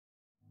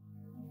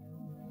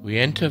We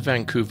enter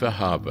Vancouver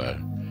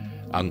Harbour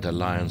under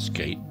Lions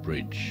Gate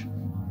Bridge.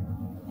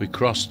 We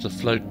cross the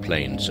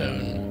floatplane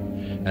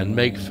zone and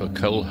make for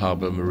Coal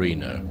Harbour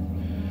Marina,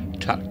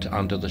 tucked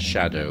under the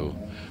shadow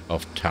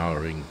of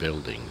towering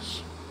buildings.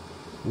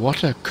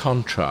 What a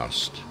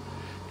contrast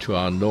to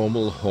our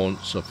normal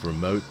haunts of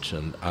remote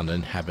and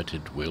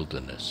uninhabited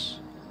wilderness.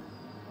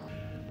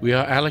 We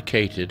are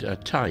allocated a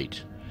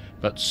tight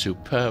but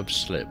superb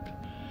slip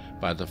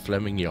by the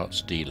Fleming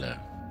Yachts dealer.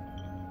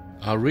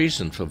 Our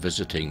reason for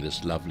visiting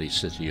this lovely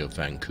city of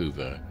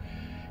Vancouver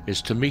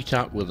is to meet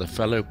up with a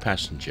fellow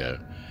passenger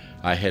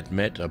I had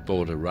met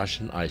aboard a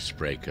Russian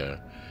icebreaker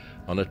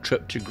on a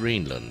trip to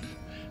Greenland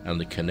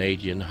and the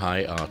Canadian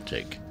High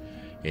Arctic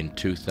in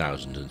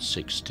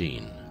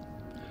 2016.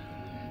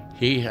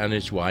 He and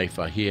his wife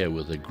are here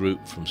with a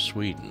group from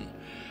Sweden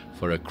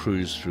for a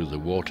cruise through the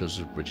waters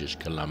of British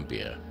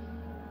Columbia.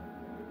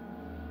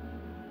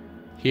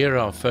 Here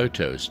are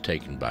photos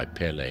taken by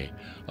Pele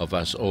of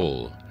us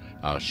all,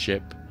 our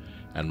ship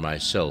and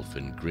myself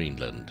in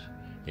Greenland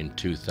in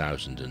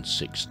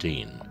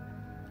 2016.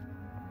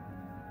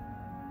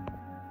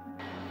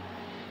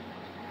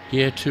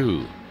 Here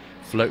too,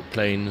 float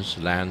planes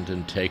land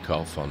and take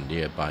off on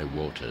nearby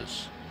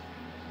waters.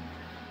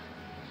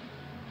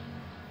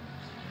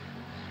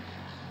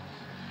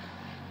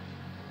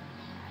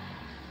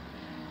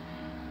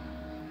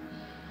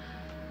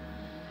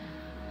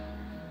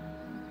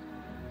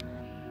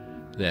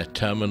 Their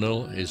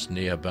terminal is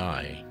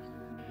nearby,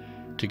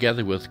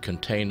 together with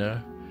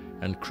container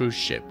and cruise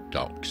ship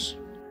docks.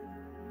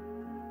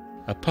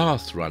 A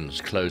path runs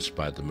close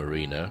by the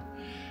marina,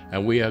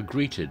 and we are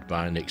greeted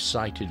by an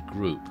excited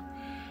group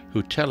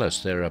who tell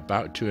us they're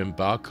about to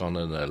embark on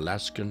an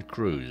Alaskan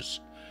cruise,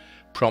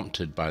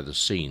 prompted by the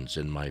scenes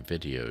in my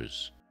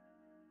videos.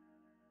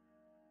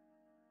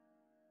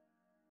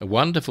 A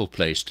wonderful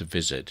place to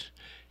visit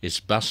is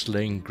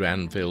bustling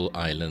Granville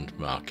Island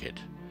Market,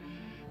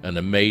 an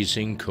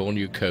amazing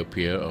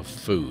cornucopia of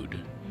food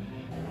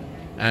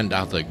and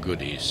other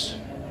goodies.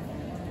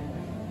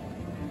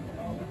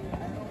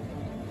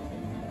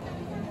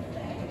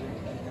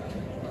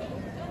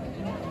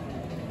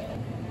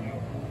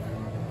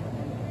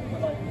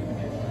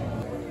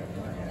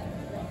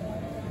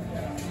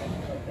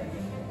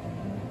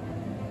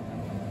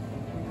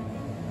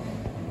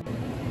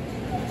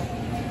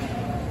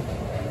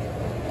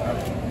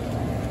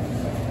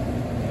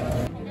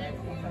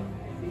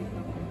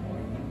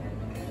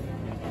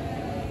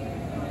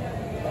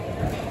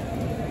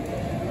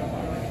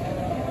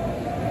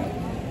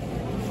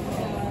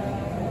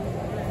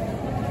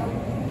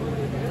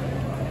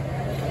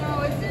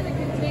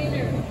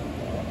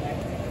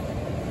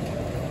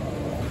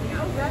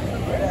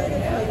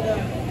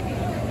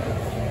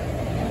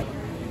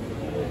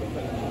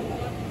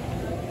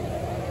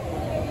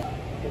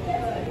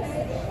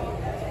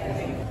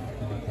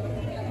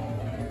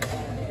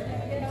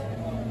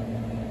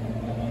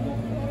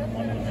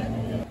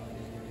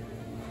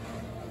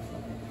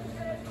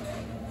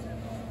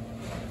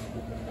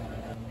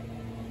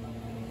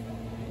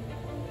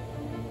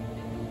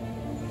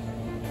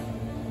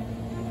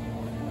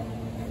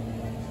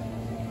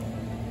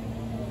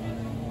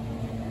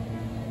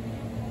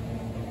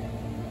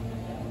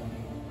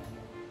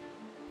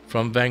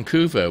 From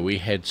Vancouver we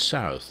head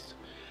south,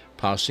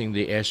 passing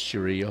the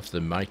estuary of the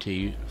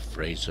mighty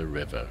Fraser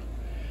River,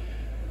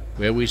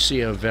 where we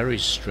see a very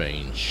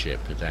strange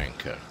ship at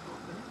anchor.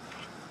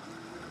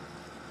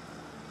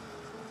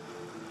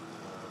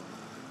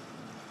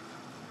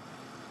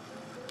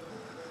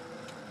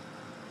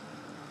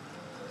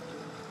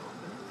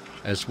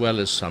 As well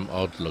as some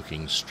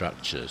odd-looking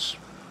structures.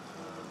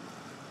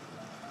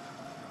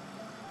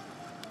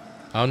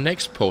 Our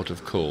next port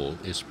of call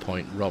is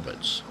Point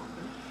Roberts,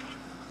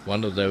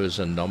 one of those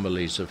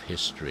anomalies of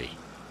history.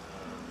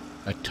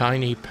 A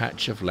tiny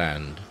patch of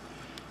land,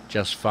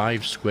 just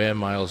 5 square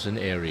miles in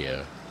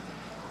area,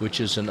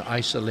 which is an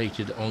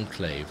isolated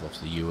enclave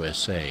of the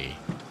USA,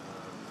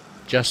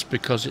 just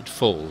because it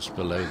falls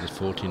below the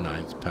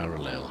 49th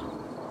parallel.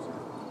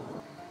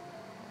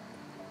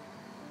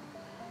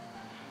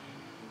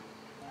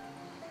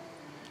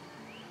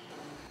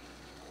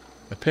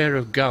 A pair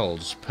of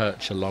gulls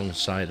perch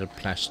alongside a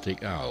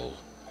plastic owl,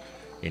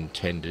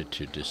 intended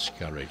to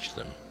discourage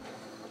them.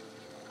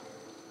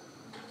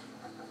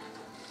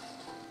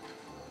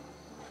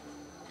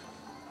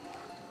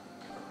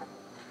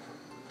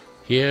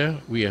 Here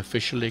we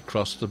officially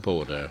cross the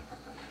border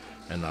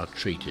and are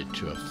treated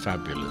to a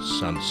fabulous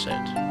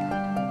sunset.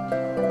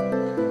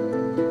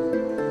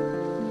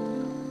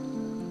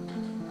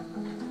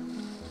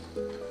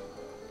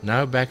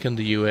 Now back in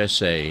the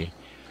USA,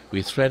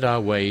 we thread our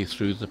way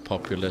through the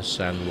popular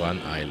San Juan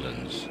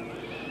Islands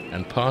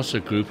and pass a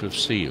group of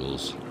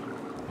seals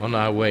on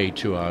our way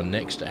to our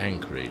next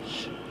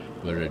anchorage,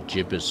 where a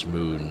gibbous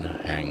moon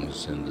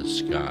hangs in the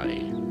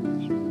sky.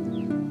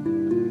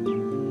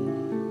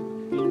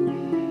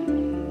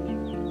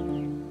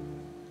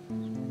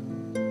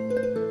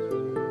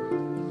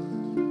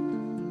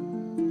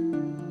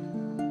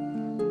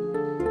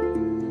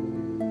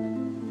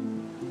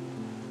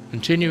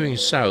 Continuing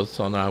south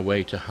on our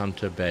way to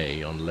Hunter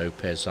Bay on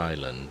Lopez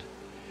Island,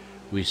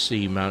 we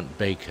see Mount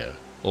Baker.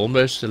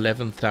 Almost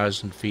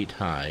 11,000 feet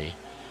high,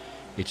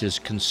 it is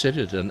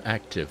considered an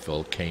active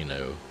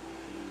volcano,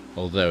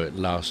 although it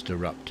last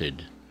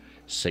erupted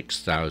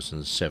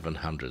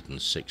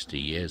 6,760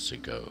 years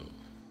ago.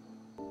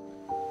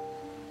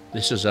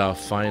 This is our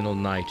final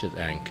night at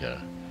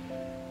anchor,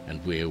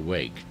 and we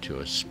awake to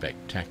a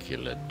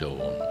spectacular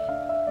dawn.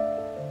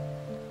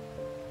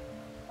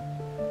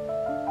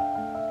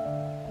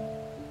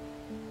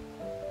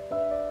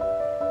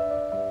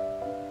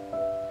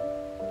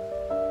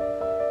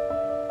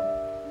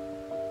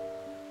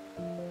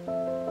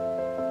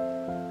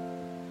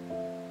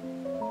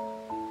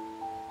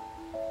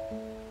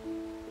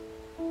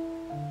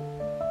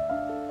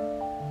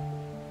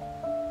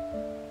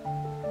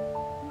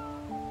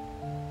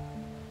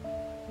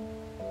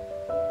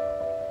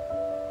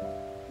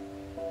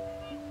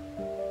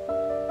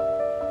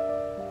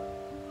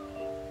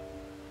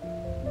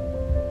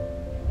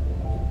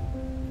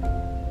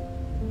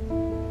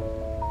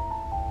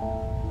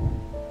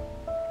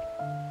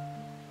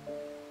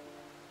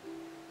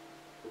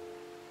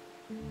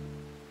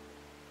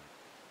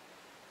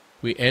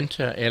 We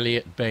enter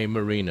Elliott Bay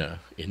Marina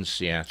in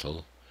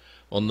Seattle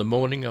on the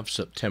morning of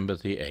September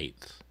the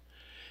 8th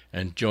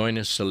and join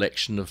a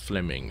selection of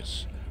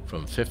Flemings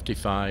from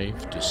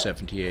 55 to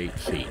 78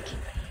 feet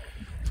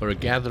for a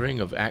gathering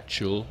of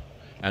actual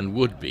and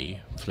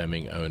would-be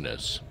Fleming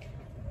owners.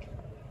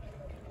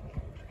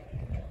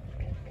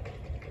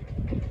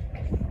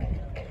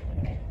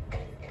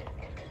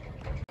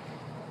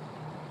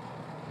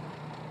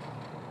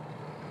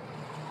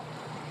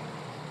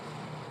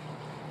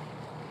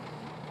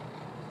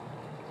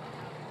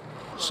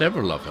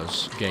 Several of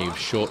us gave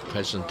short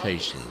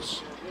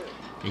presentations,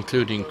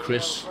 including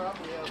Chris,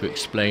 to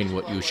explain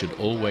what you should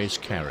always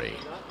carry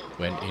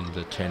when in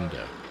the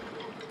tender.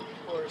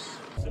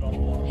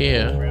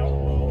 Here,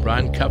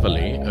 Brian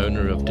Coverley,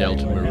 owner of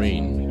Delta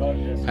Marine,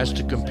 has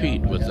to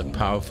compete with the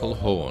powerful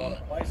horn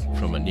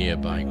from a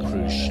nearby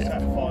cruise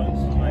ship.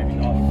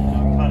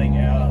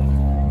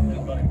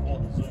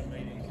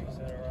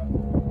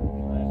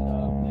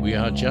 We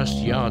are just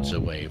yards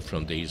away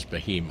from these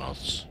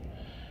behemoths.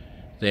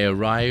 They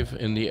arrive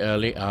in the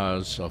early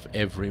hours of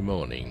every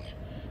morning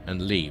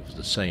and leave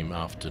the same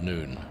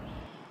afternoon.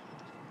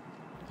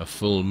 A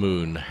full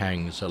moon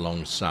hangs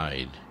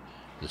alongside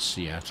the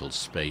Seattle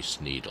Space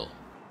Needle.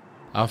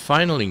 Our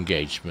final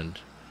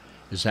engagement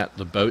is at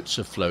the Boats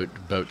Afloat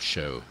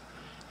Bpatshow,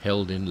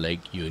 held in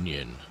Lake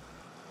Union.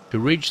 To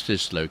reach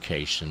this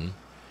location,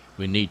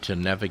 we need to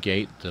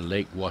navigate the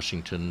Lake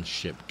Washington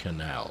Ship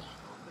Canal.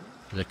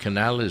 The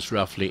canal is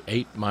roughly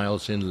 8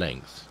 miles in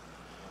length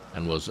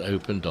and was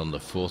opened on the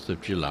 4th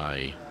of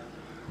July,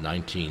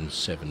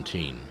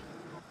 1917.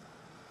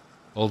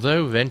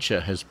 Although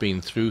Venture has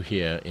been through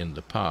here in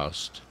the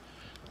past,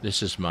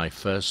 this is my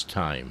first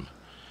time,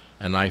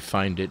 and I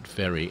find it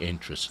very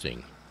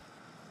interesting.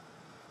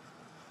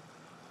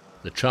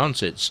 The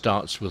transit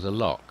starts with a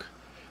lock,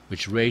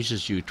 which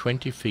raises you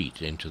 20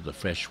 feet into the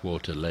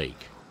freshwater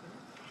lake.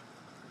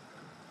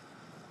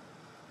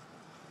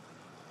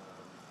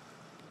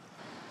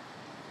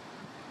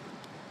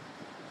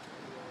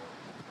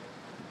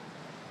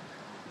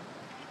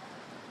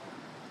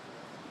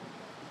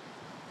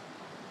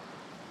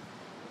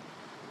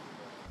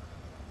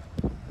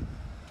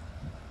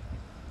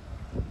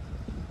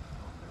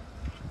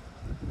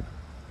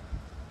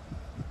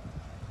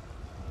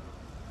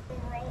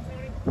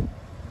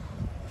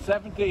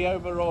 $70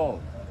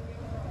 overall.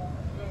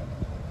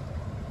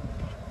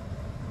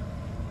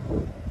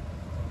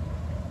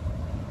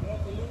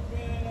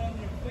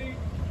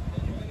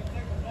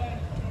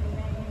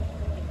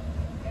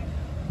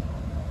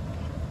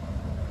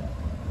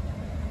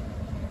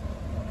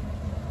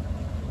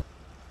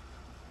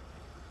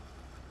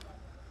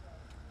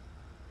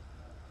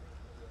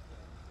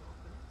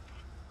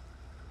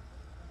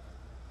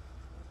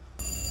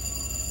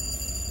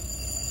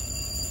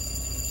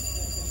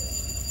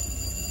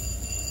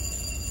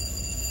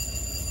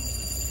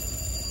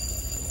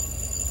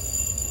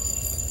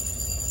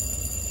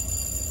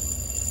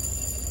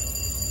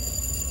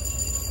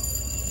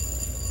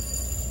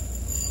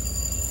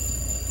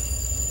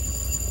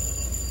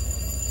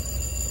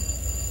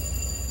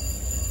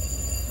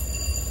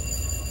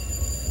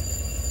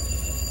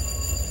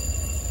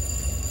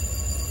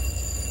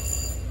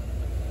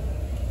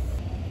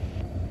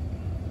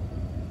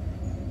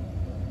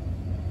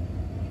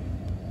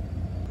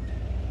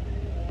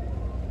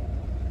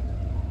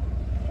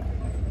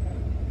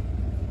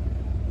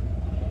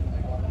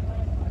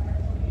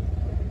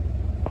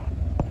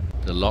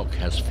 The lock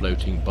has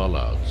floating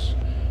bollards,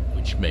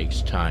 which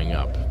makes tying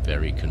up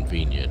very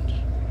convenient.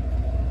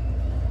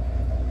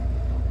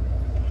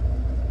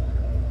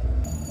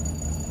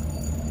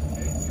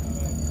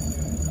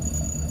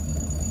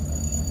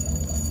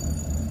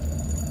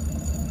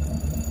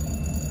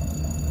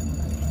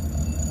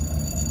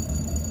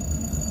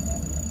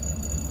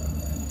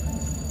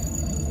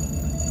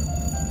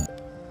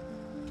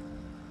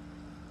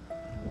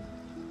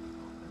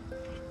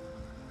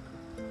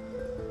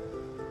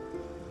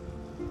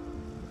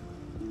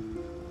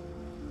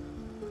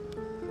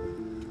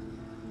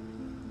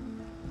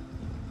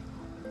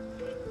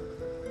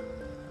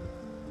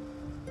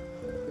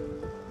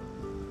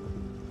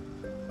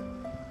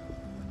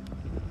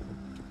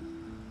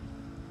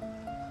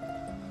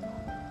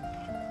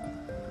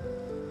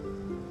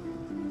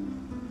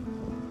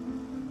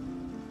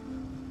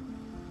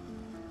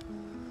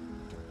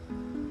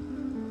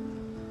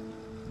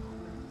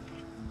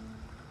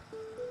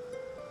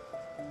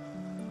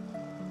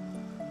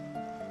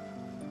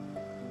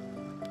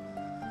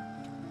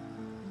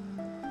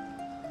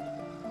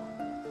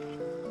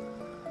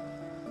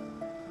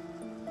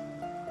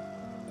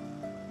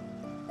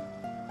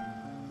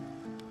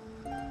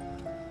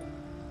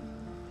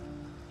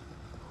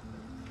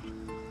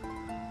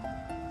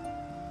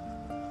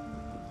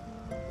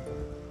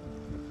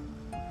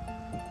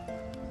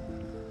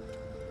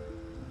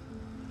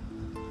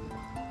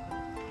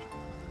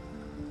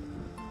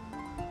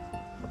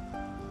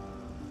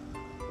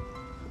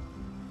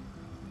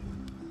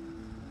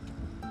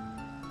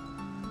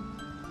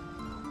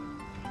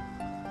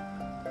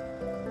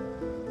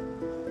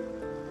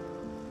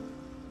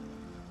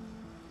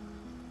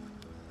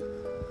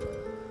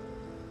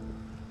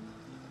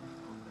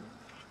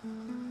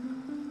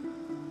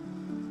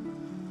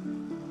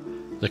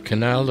 The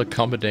canal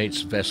accommodates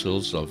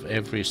vessels of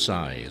every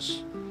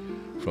size,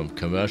 from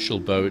commercial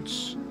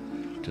boats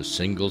to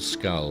single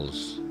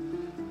sculls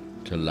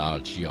to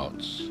large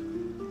yachts.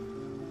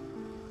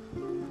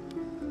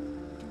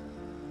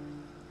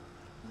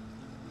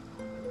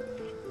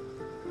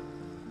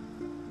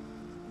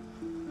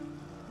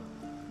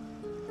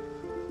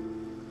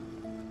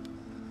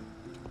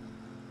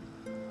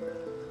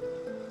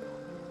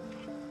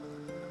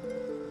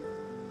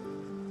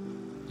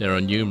 There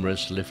are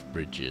numerous lift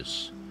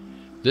bridges.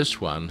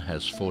 This one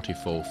has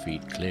 44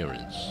 feet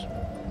clearance.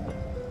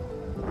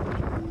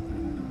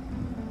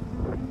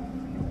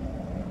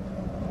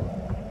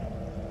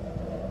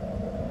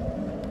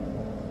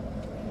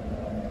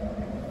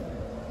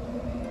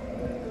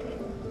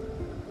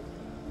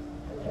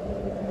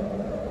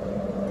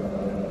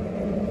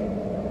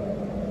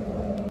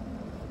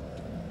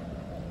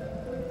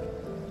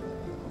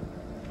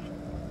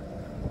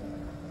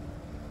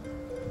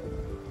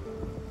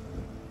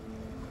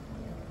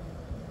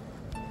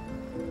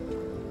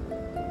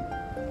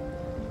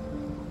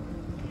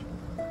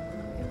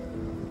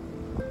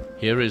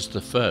 Here is the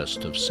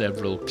first of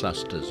several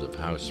clusters of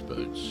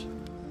houseboats.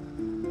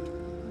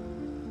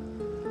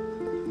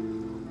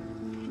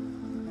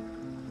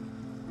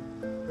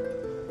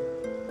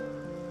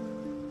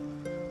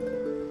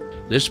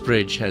 This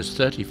bridge has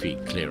 30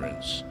 feet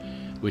clearance,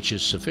 which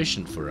is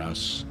sufficient for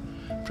us,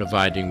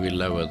 providing we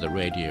lower the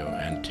radio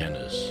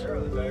antennas.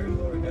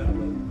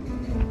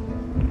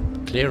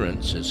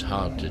 Clearance is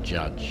hard to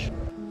judge.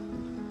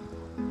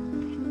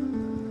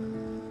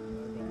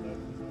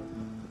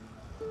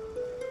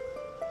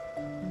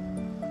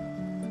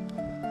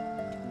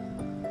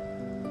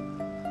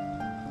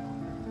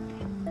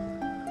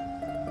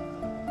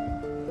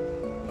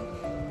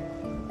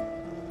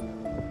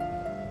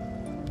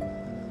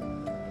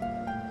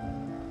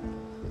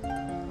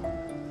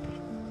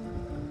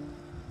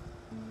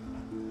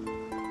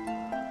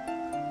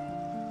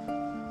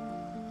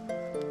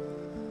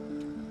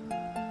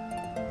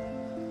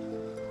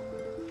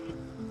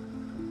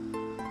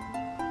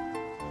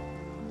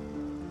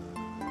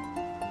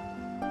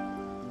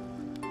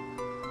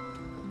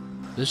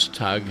 This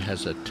tug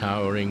has a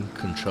towering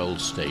control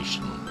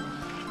station,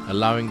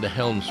 allowing the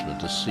helmsman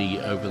to see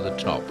over the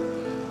top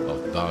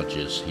of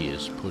barges he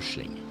is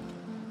pushing.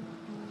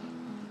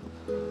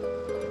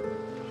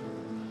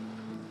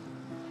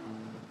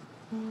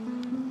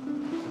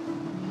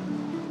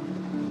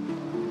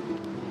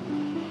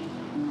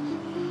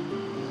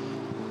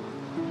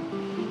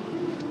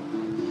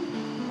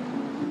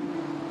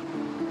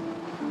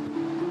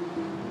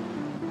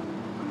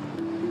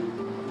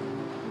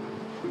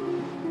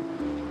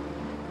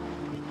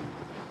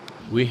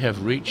 We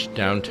have reached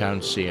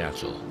downtown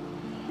Seattle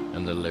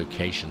and the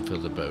location for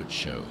the boat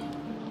show.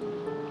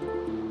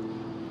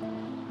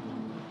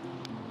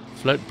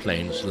 Float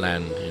planes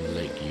land in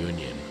Lake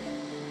Union.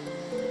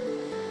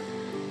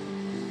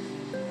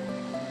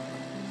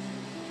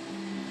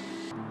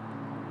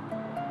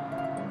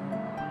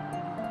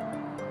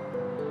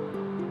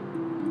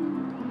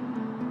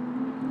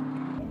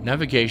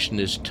 Navigation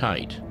is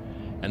tight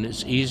and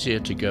it's easier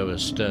to go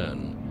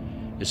astern,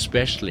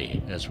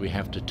 especially as we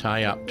have to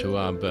tie up to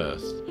our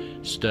berth,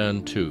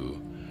 stern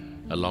to,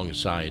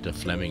 alongside a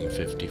Fleming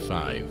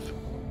 55.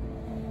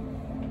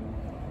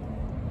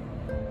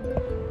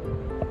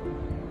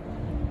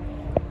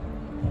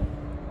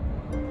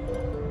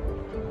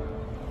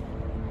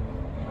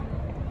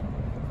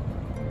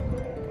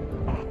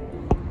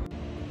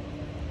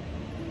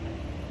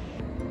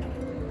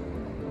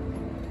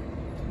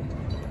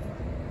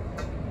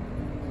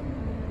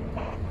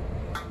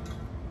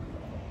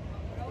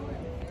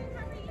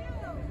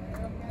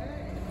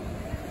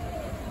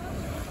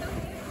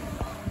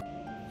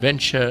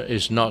 Venture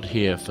is not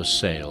here for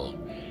sale,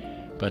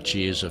 but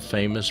she is a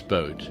famous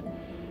boat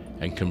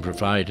and can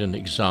provide an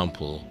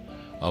example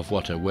of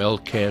what a well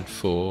cared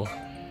for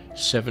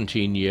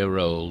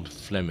 17-year-old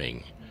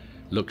Fleming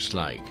looks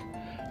like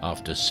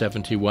after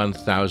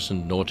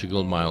 71,000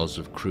 nautical miles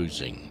of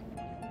cruising.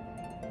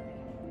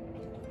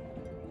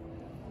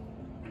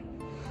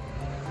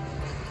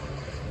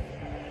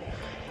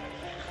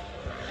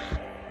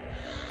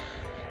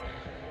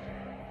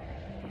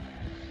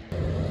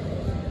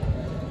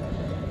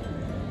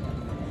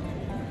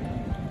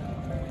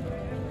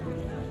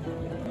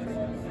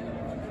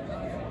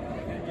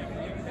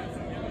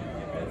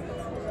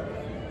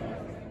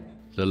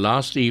 The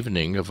last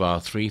evening of our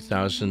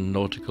 3,000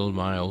 nautical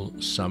mile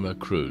summer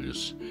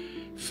cruise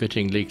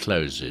fittingly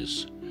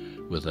closes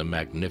with a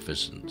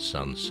magnificent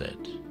sunset.